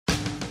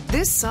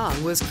This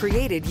song was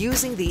created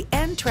using the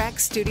N-Track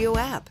Studio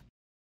app.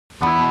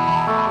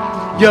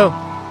 Yo.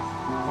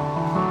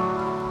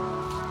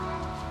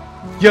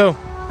 Yo.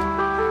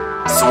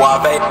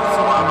 Suave.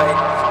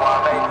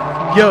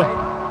 Yo.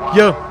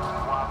 Yo.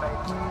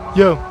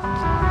 Yo.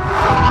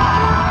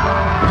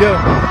 Yo.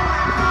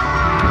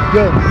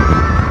 Yo.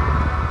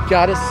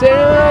 Gotta say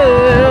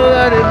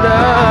let it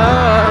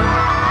die.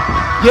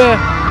 Yeah.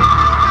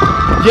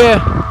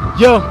 Yeah.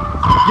 Yo.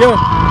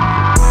 Yo.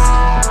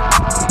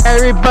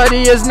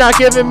 Everybody is not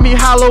giving me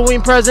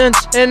Halloween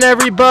presents, and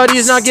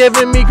everybody's not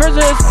giving me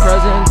Christmas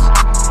presents.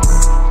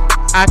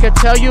 I could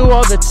tell you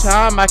all the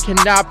time, I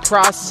cannot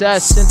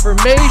process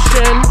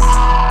information.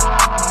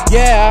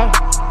 Yeah,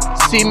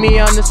 see me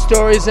on the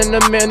stories in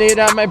a minute,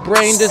 and my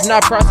brain does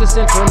not process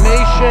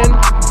information.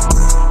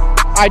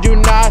 I do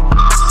not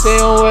stay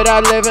on what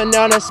I live and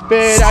on a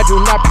spit, I do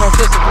not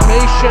process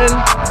information.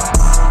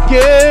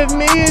 Give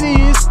me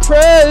these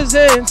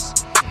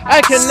presents, I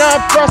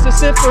cannot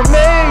process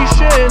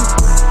information.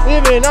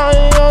 Living on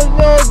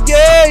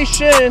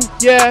obligation,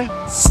 yeah.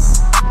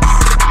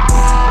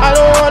 I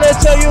don't wanna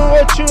tell you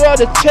what you ought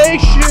to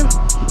take you.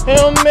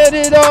 And admit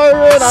it all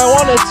right, I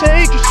wanna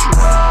take you.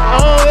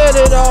 I'll let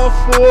it all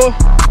for,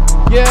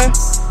 yeah.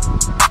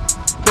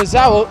 Cause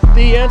I will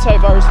the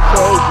antivirus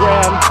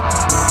program.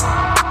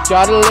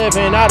 Gotta live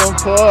and I don't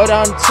put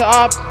on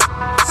top.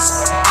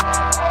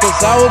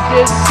 Cause I will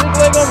get sick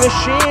like a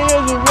machine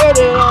if you put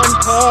it on,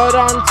 put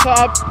on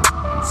top.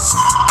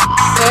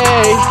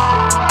 Hey,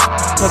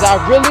 cause I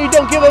really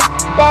don't give a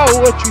about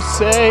what you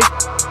say.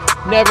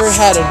 Never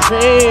had a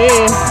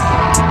dream,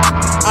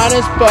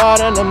 honest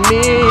but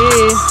enemy,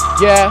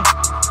 yeah.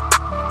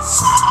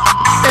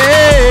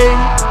 Hey,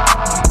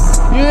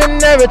 you can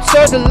never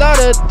tell the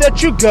lot of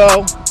that you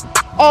go.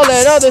 All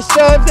that other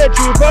stuff that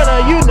you run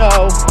on, you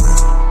know.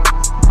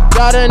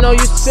 Gotta know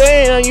you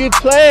saying and you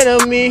playing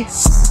on me.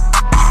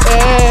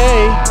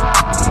 Hey,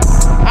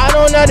 I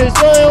don't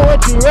understand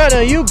what you run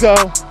on, you go.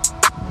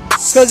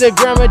 Cause if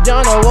Grandma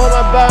Donna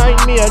wanna buy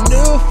me a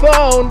new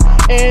phone,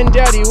 and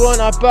Daddy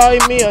wanna buy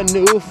me a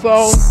new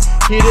phone,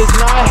 he does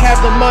not have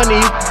the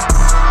money.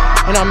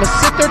 And I'ma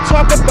sit there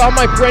talk about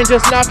my brain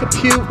does not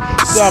compute.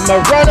 So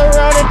I'ma run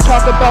around and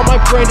talk about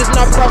my brain does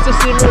not process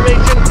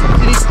information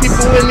to these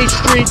people in these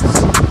streets.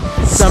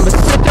 So I'ma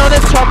sit down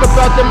and talk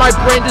about that my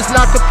brain does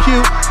not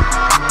compute.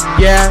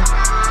 Yeah.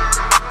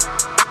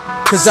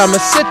 Cause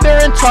I'ma sit there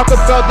and talk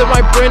about that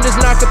my brain does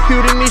not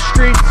compute in these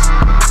streets.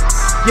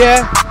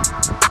 Yeah.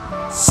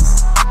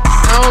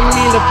 I don't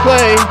mean to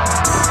play,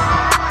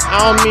 I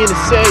don't mean to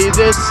say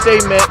this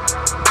statement.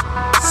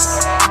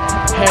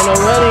 And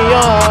already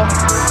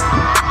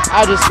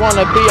I just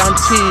wanna be on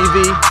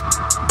TV.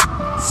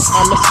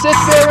 I'ma sit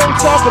there and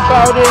talk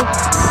about it.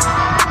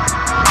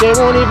 They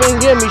won't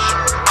even give me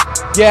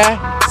yeah.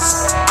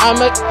 I'm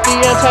at the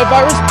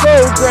antivirus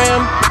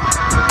program.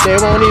 They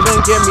won't even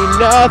give me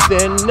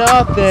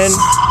nothing.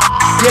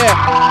 Yeah.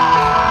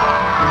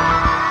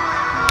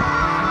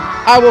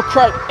 I will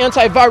cry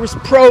antivirus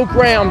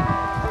program.